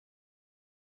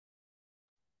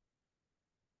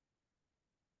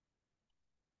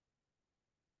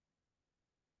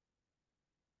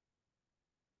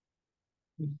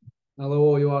Hello,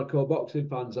 all you hardcore boxing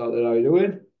fans out there. How you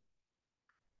doing?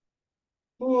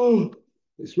 Oh,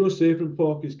 it's Russ here from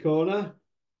Porky's Corner,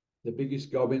 the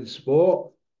biggest gob in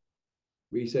sport.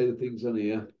 We say the things on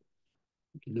here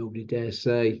nobody dare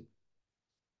say.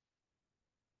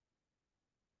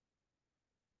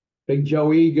 Big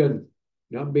Joe Egan,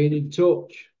 you haven't been in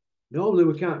touch. Normally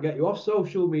we can't get you off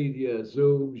social media,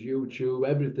 Zooms, YouTube,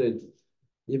 everything.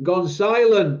 You've gone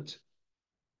silent.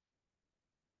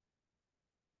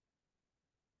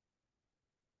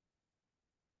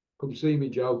 Come see me,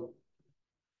 Joe.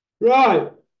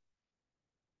 Right.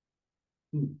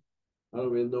 I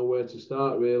don't really know where to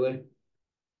start, really.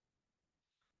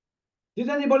 Did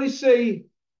anybody see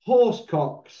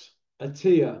Horsecocks a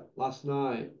tier last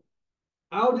night?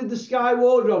 How did the Sky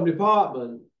Wardrobe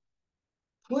department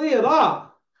clear that?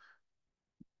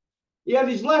 He had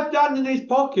his left hand in his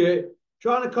pocket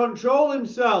trying to control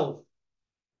himself.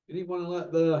 He didn't want to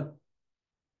let the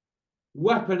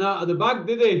weapon out of the bag,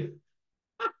 did he?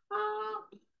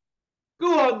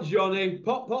 Go on, Johnny.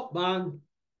 Pop, pop, bang.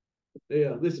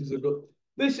 Yeah, this is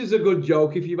a good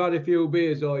joke if you've had a few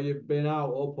beers or you've been out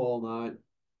up all night.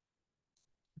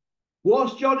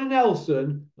 What's Johnny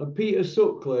Nelson and Peter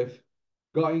Sutcliffe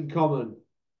got in common?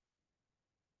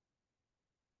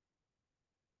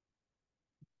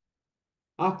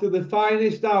 After the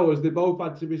finest hours, they both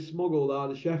had to be smuggled out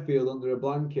of Sheffield under a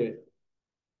blanket.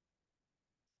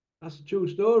 That's a true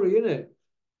story, isn't it?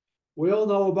 We all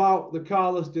know about the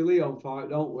Carlos de Leon fight,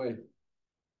 don't we?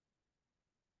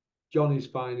 Johnny's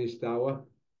finest hour.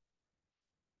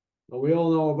 And we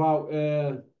all know about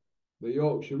the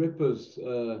Yorkshire Ripper's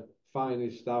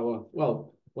finest hour.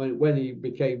 Well, when he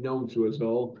became known to us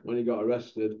all, when he got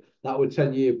arrested, that was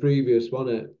 10 years previous,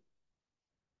 wasn't it?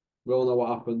 We all know what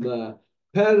happened there.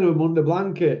 Pair of them under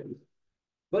blanket.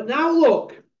 But now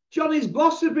look, Johnny's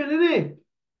blossoming, isn't he?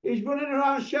 He's running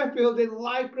around Sheffield in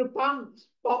lycra pants.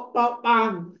 Bop, bop,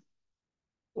 bang.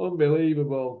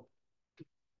 Unbelievable.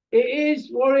 It is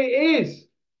what it is.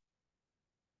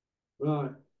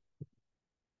 Right.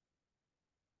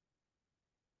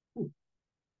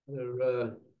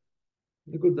 A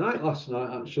good night last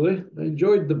night, actually. I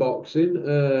enjoyed the boxing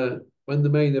when the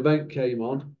main event came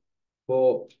on,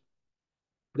 but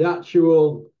the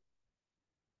actual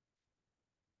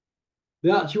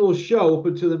the actual show up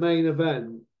until the main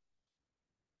event,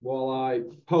 well, like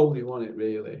pony won it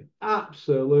really,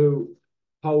 absolute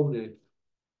pony.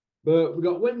 But we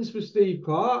got wins for Steve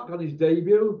Clark on his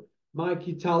debut.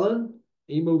 Mikey Talon,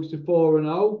 he moves to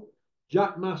 4-0.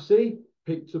 Jack Massey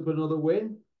picked up another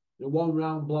win, a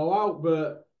one-round blowout.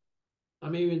 But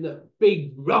I'm hearing that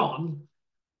Big Ron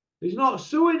is not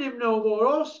suing him no more,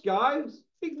 us guys.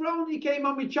 Big Ron, he came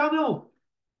on my channel.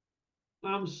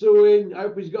 I'm suing. I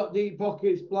hope he's got deep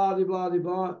pockets, blah, blah, blah,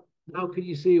 blah. How can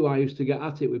you see why I used to get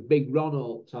at it with Big Ron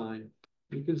all the time?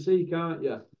 You can see, can't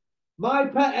you? My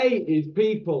pet hate is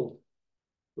people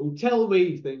who tell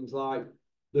me things like,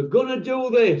 they're going to do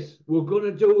this, we're going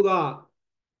to do that.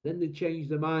 Then they change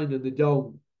their mind and they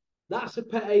don't. That's a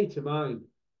pet hate of mine,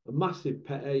 a massive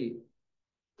pet hate.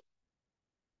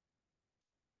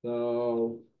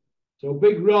 So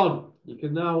Big Ron, you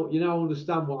now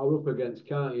understand what I'm up against,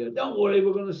 can't you? Don't worry,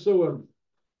 we're going to sue him.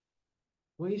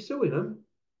 Why are you suing him?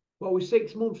 Well, we're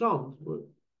 6 months on.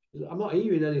 I'm not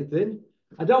hearing anything.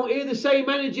 I don't hear the same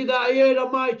energy that I heard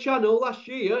on my channel last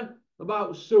year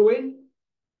about suing.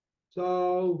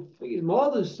 So I think it's more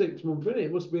than 6 months, isn't it?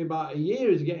 It must be about a year.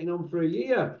 He's getting on for a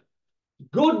year.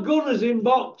 Good gunners in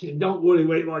boxing. Don't worry,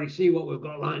 wait while you see what we've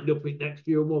got lined up in the next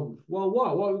few months. Well,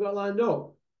 what? What have we got lined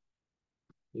up?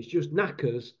 It's just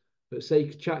knackers that say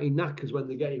chatting knackers when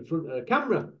they get in front of the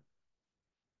camera.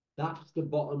 That's the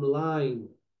bottom line.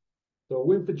 So a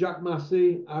win for Jack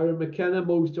Massey. Aaron McKenna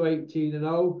moves to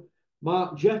 18-0.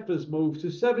 Mark Jeffers moves to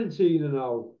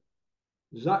 17-0.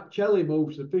 Zach Kelly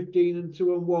moves to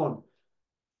 15-2-1.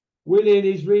 Winning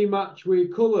his rematch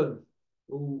with Cullen,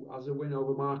 who has a win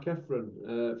over Mark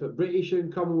Efron for British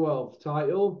and Commonwealth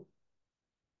title.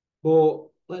 But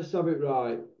let's have it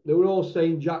right. They were all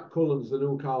saying Jack Cullen's the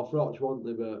new Carl Froch, weren't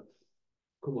they? But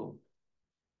come on,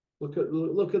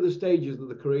 look at the stages of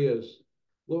the careers.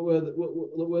 Look where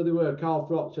they were. Carl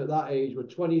Froch at that age were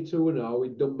 22-0.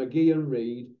 He'd done McGee and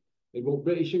Reed. He won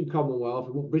British and Commonwealth.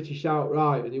 He won British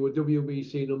outright, and he was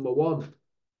WBC #1.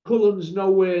 Cullen's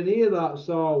nowhere near that.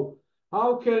 So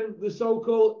how can the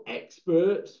so-called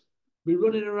experts be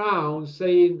running around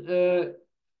saying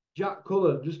Jack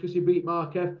Cullen, just because he beat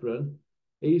Mark Efron,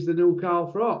 he's the new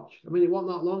Carl Froch? I mean, it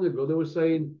wasn't that long ago they were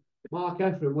saying Mark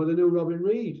Efron was the new Robin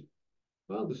Reed.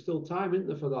 Well, there's still time, isn't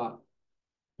there, for that?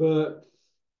 But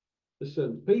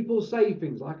Listen, people say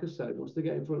things, like I said, once they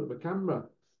get in front of a camera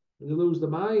and they lose their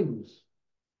minds.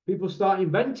 People start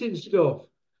inventing stuff.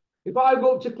 If I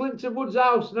go up to Clinton Wood's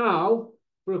house now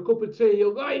for a cup of tea,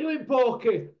 he'll go, "How you doing,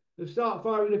 Porky?" And start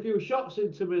firing a few shots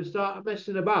into me and start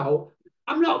messing about.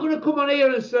 I'm not going to come on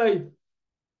here and say,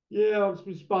 "Yeah, I've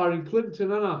been sparring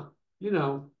Clinton, haven't I?" You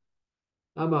know,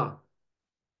 am I?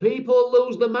 People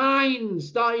lose their minds,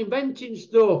 start inventing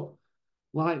stuff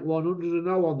like 100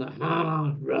 on the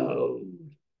hard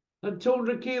road and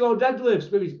 200 kilo deadlifts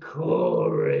with his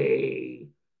Corey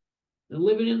and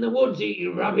living in the woods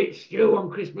eating rabbit stew on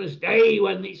Christmas Day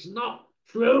when it's not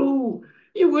true.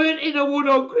 You weren't in a wood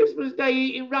on Christmas Day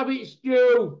eating rabbit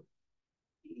stew.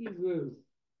 Jesus.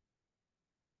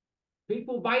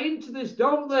 People buy into this,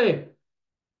 don't they?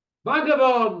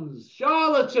 Vagabonds,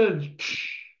 charlatans,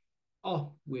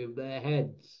 off with their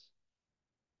heads.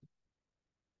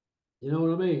 You know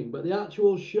what I mean? But the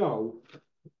actual show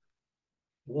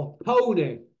was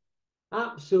pony,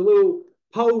 absolute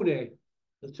pony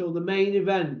until the main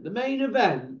event. The main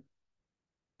event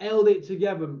held it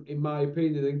together, in my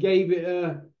opinion, and gave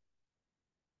it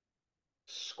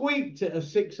squeaked it a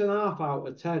 6.5 out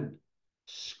of 10.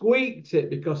 Squeaked it,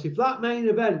 because if that main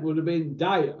event would have been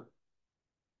dire,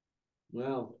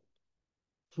 well,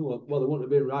 they wouldn't have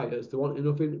been riots. There wasn't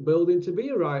enough in building to be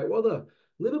a riot, were there?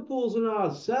 Liverpool's an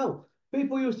hard sell.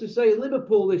 People used to say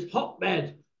Liverpool, this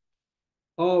hotbed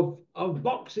of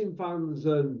boxing fans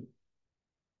and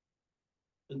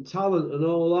talent and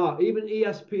all that. Even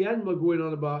ESPN were going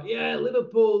on about, yeah,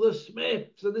 Liverpool, the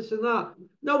Smiths and this and that.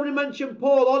 Nobody mentioned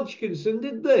Paul Hodgkinson,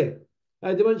 did they?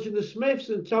 They mentioned the Smiths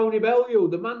and Tony Bellew,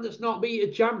 the man that's not beat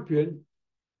a champion.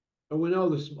 And we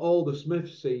know all the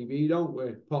Smiths CV, don't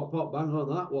we? Pop, pop, bang on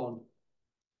that one.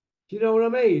 Do you know what I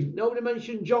mean? Nobody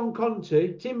mentioned John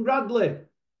Conte, Tim Bradley,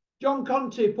 John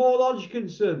Conte, Paul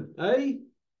Hodgkinson, eh?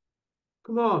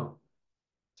 Come on.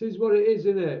 It is what it is,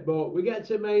 isn't it? But we get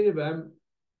to the main event.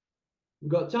 We've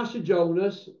got Tasha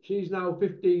Jonas. She's now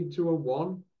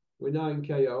 15-1 with 9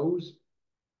 KOs.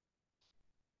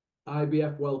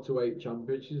 IBF welterweight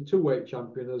champion. She's a two-weight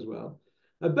champion as well.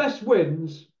 Her best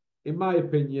wins, in my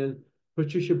opinion,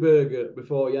 Patricia Berger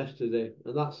before yesterday.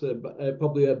 And that's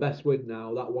probably her best win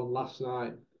now, that one last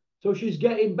night. So she's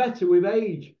getting better with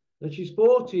age. And she's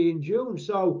 40 in June.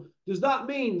 So does that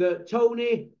mean that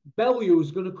Tony Bellew is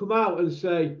going to come out and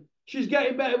say, she's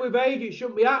getting better with age, it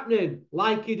shouldn't be happening,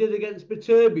 like he did against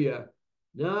Beterbia?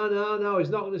 No.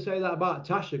 He's not going to say that about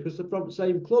Tasha, because they're from the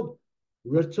same club,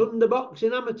 Rotunda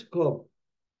Boxing Amateur Club.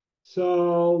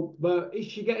 So, but is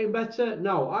she getting better?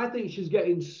 No, I think she's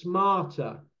getting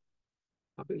smarter.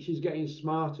 I think she's getting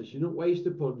smarter. She doesn't waste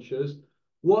the punches.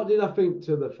 What did I think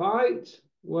to the fight?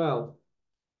 Well,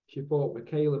 she fought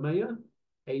Michaela Mayer,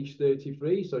 age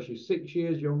 33, so she's 6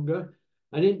 years younger,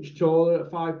 an inch taller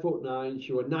at 5'9".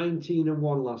 She was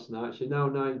 19-1 last night. She's now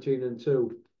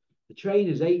 19-2. The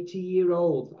trainer's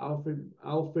 80-year-old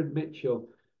Alfred Mitchell.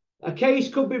 A case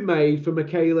could be made for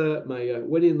Michaela Mayer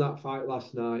winning that fight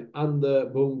last night and the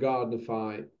Boone Gardner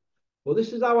fight. Well,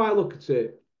 this is how I look at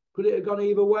it. Could it have gone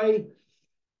either way?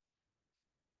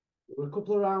 There were a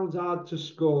couple of rounds hard to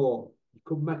score. You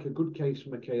could make a good case for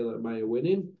Michaela Mayer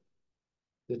winning.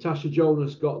 Natasha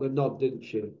Jonas got the nod, didn't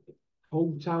she?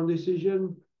 Hometown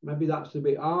decision. Maybe that's a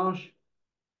bit harsh.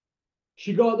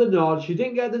 She got the nod. She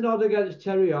didn't get the nod against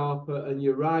Terry Harper, and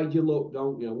you ride your luck,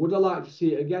 don't you? Would I like to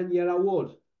see it again? Yeah, I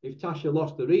would. If Tasha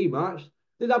lost the rematch,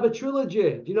 they'd have a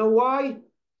trilogy. Do you know why?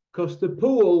 Because the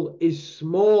pool is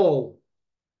small.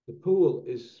 The pool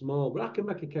is small. But I can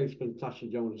make a case for Tasha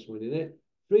Jonas winning it.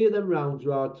 3 of them rounds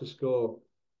were hard to score.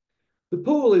 The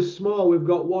pool is small. We've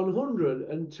got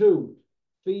 102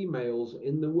 females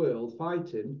in the world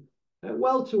fighting at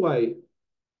welterweight.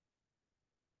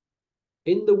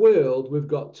 In the world, we've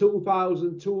got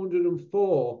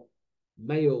 2,204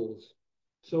 males.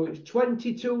 So it's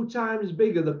 22 times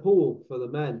bigger, the pool, for the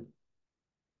men.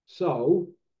 So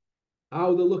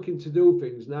how they're looking to do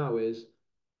things now is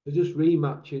they're just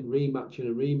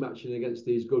rematching against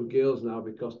these good girls now,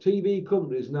 because TV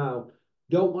companies now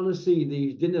don't want to see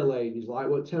these dinner ladies like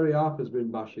what Terry Harper's been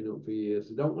bashing up for years.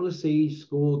 They don't want to see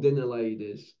school dinner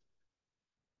ladies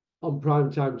on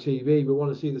primetime TV. We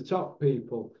want to see the top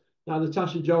people. Now,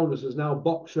 Natasha Jonas is now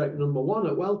box rec #1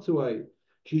 at welterweight.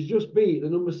 She's just beat the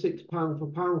 #6 pound for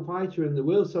pound fighter in the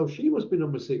world. So she must be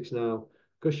 #6 now,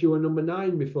 because she was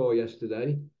 #9 before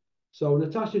yesterday. So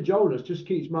Natasha Jonas just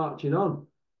keeps marching on.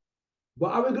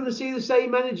 But are we going to see the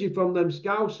same energy from them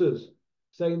Scousers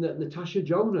saying that Natasha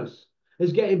Jonas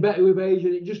is getting better with age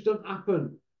and it just doesn't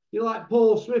happen? You know, like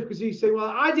Paul Smith, because he's saying,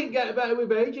 well, I didn't get better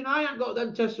with age and I ain't got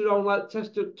them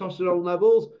testosterone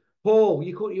levels. Paul,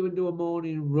 you couldn't even do a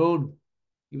morning run.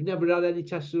 You've never had any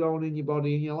testosterone in your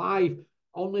body in your life.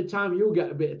 Only time you'll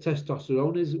get a bit of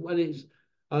testosterone is when it's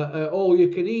all you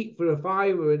can eat for a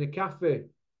fiver in a cafe.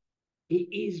 It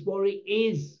is what it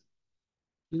is.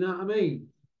 You know what I mean?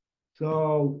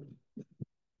 So,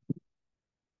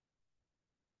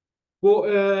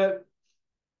 but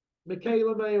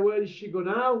Michaela Mayer, where does she go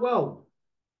now? Well,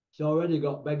 she's already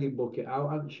got begging bucket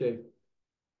out, hasn't she?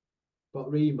 Got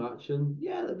rematch, and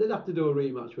yeah, they'd have to do a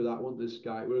rematch with that one. This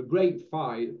guy, it were a great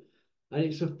fight, and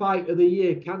it's a fight of the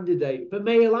year candidate for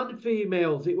male and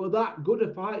females. It was that good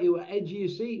a fight. It was edgy your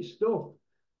seat stuff.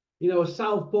 You know, a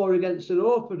southpaw against an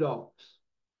orthodox.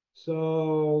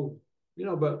 So, you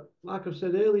know, but like I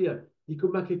said earlier, you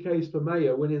could make a case for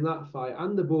Mayer winning that fight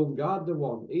and the Boom Gardner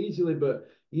one easily, but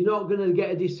you're not going to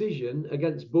get a decision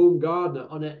against Boom Gardner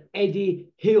on an Eddie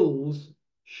Hills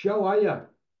show, are you?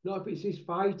 Not if it's his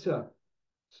fighter.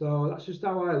 So that's just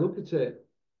how I look at it.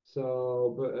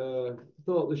 So, but I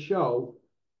thought the show,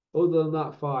 other than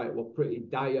that fight, was pretty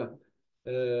dire.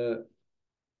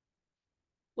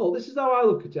 Well, this is how I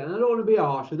look at it. And I don't want to be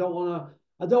harsh. I don't want to.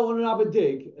 I don't want to have a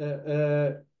dig.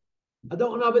 I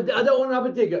don't want to have a. I don't want to have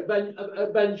a dig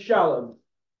at Ben Shalom,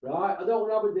 right? I don't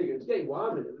want to have a dig. It's getting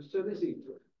wild. Let's turn this into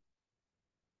it.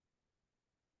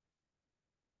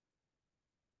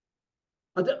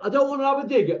 I don't want to have a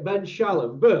dig at Ben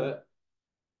Shalom, but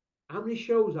how many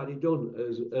shows had he done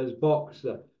as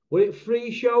boxer? Were it 3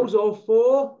 shows or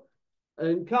 4?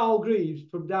 And Carl Greaves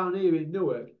from down here in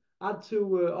Newark had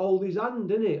to hold his hand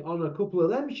in it on a couple of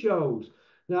them shows.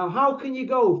 Now, how can you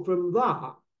go from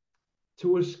that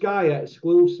to a Sky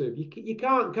exclusive? You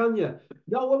can't, can you?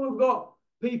 Not when we've got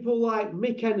people like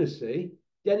Mick Hennessy,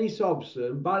 Dennis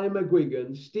Hobson, Barry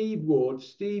McGuigan, Steve Wood,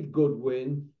 Steve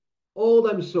Goodwin, all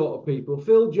them sort of people,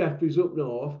 Phil Jeffries up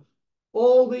north,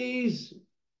 all these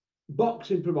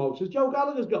boxing promoters. Joe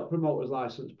Gallagher's got promoter's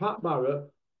license, Pat Barrett.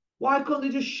 Why couldn't they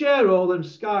just share all them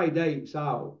Sky dates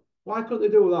out? Why couldn't they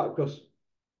do that? Because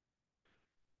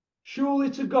surely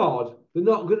to God, they're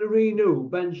not going to renew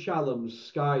Ben Shalom's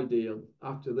Sky deal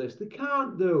after this. They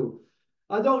can't do.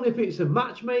 I don't know if it's a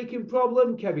matchmaking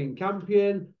problem, Kevin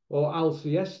Campion or Al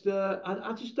Siesta.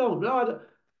 I just don't know.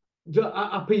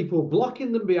 Are people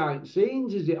blocking them behind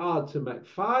scenes? Is it hard to make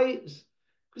fights?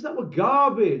 Because that was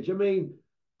garbage. I mean,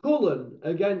 Cullen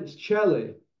against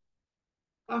Shelley.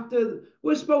 After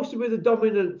we're supposed to be the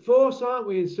dominant force, aren't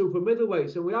we, in super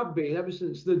middleweights? And we have been ever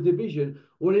since the division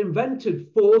was invented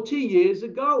 40 years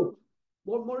ago.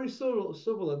 What Murray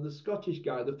Sutherland, the Scottish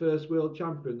guy, the first world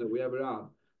champion that we ever had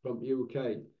from the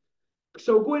UK.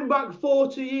 So going back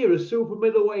 40 years of super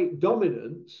middleweight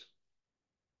dominance,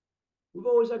 we've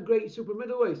always had great super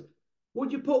middleweights.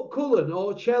 Would you put Cullen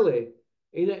or Shelley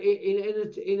in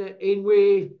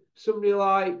with somebody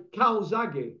like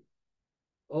Calzaghe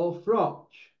or Froch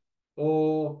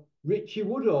or Richie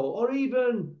Woodall or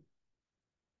even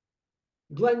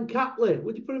Glenn Catley?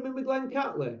 Would you put him in with Glenn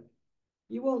Catley?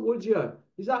 You won't, would you?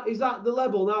 Is that the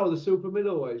level now of the super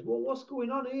middleweights? Well, what's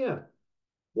going on here?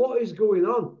 What is going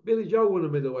on? Billy Joe won a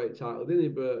middleweight title, didn't he?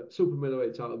 But super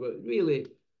middleweight title, but really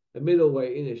a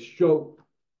middleweight in his stroke,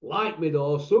 light middle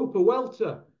or super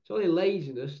welter. It's only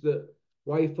laziness that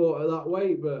why he fought at that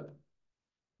weight, but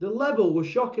the level was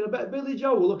shocking. I bet Billy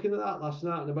Joe were looking at that last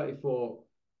night and I bet he thought,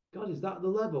 God, is that the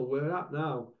level we're at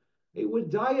now? It was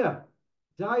dire,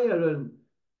 dire, and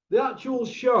the actual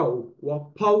show was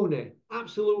pony,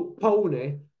 absolute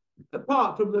pony.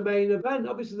 Apart from the main event,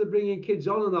 obviously they're bringing kids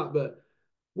on and that, but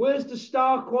where's the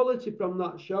star quality from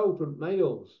that show from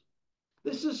males?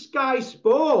 This is Sky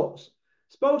Sports,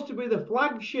 supposed to be the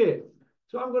flagship.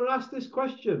 So I'm going to ask this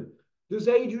question: does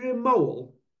Adrian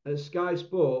Mole at Sky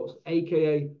Sports,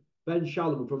 aka Ben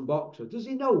Shalom from Boxer, does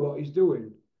he know what he's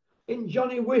doing? In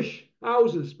Johnny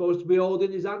Wishhausen's supposed to be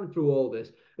holding his hand through all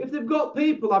this. If they've got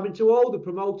people having to hold the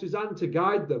promoter's hand to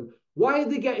guide them, why are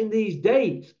they getting these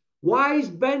dates? Why is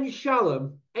Ben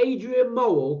Shalom, Adrian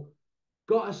Mole,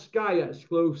 got a Sky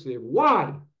exclusive?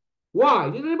 Why? Why?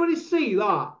 Did anybody see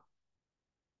that?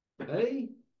 Hey?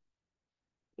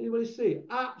 Anybody see?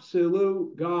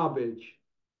 Absolute garbage.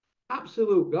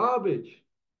 Absolute garbage.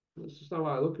 That's just how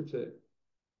I look at it.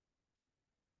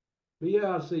 But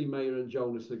yeah, I see Mayer and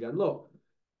Jonas again. Look,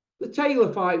 the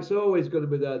Taylor fight's always going to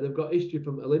be there. They've got history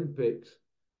from Olympics.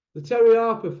 The Terry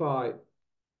Harper fight,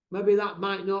 maybe that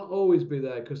might not always be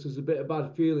there because there's a bit of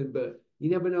bad feeling, but you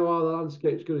never know how the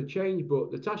landscape's going to change.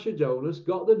 But Natasha Jonas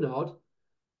got the nod.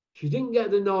 She didn't get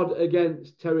the nod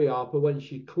against Terry Harper when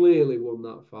she clearly won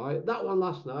that fight. That one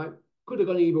last night could have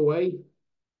gone either way.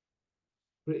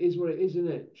 But it is what it is, isn't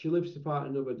it? She lives to fight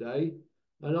another day.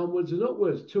 and onwards and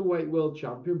upwards. Two-weight world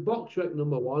champion, box rec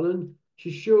 #1, and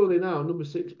she's surely now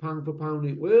 #6 pound for pound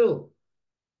it will.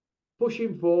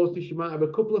 Pushing 40, she might have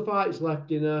a couple of fights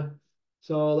left in her.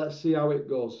 So let's see how it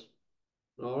goes.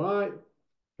 All right.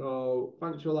 So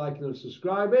thanks for liking and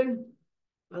subscribing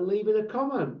and leaving a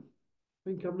comment. I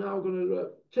think I'm now going to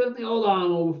turn the old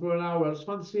arm over for an hour. I just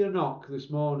fancy a knock this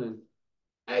morning.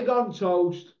 Egg on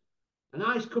toast, a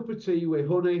nice cup of tea with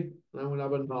honey, and I'm going to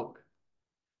have a knock.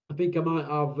 I think I might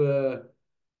have the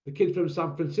kid from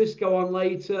San Francisco on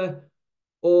later,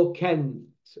 or Kent,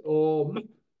 or Max.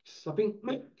 I think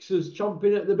Max is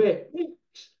chomping at the bit.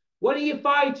 Max, when are you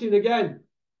fighting again?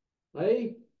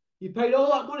 Hey? You paid all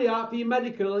that money out for your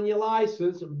medical and your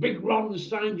license, and Big Ron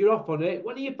signed you off on it.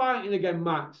 When are you fighting again,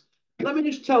 Max? Let me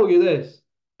just tell you this.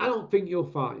 I don't think you'll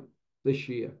fight this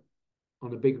year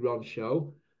on a Big Ron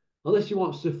show, unless he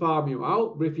wants to farm you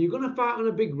out. But if you're going to fight on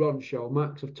a Big Ron show,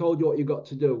 Max, I've told you what you've got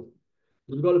to do.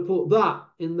 You've got to put that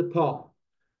in the pot.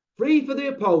 3 for the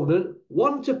opponent,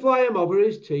 1 to fly him over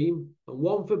his team, and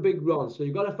 1 for Big Ron. So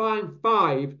you've got to find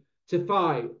 5 to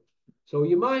fight. So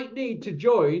you might need to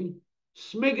join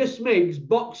Smigger Smig's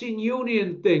boxing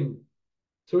union thing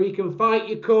so he can fight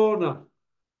your corner.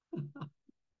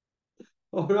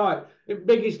 All right. The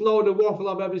biggest load of waffle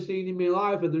I've ever seen in my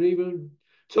life, and they're even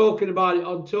talking about it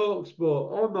on Talksport.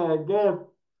 Oh my God.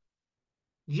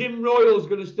 Jim Royal's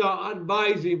going to start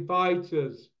advising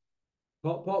fighters.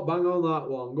 Pop, pop, bang on that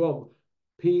one. Go on.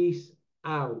 Peace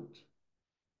out.